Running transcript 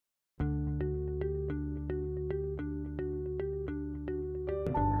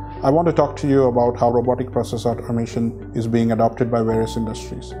I want to talk to you about how robotic process automation is being adopted by various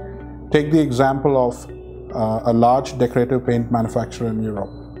industries. Take the example of a large decorative paint manufacturer in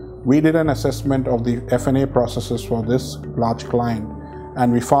Europe. We did an assessment of the F&A processes for this large client,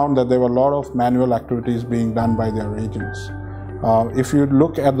 and we found that there were a lot of manual activities being done by their agents. If you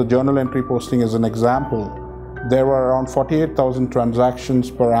look at the journal entry posting as an example, there were around 48,000 transactions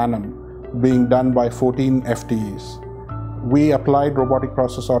per annum being done by 14 FTEs. We applied robotic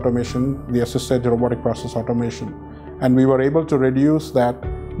process automation, the AssitEdge Robotic Process Automation, and we were able to reduce that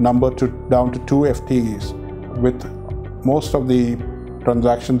number down to 2 FTEs, with most of the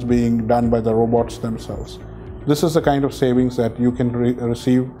transactions being done by the robots themselves. This is the kind of savings that you can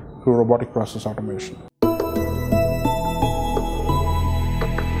receive through robotic process automation.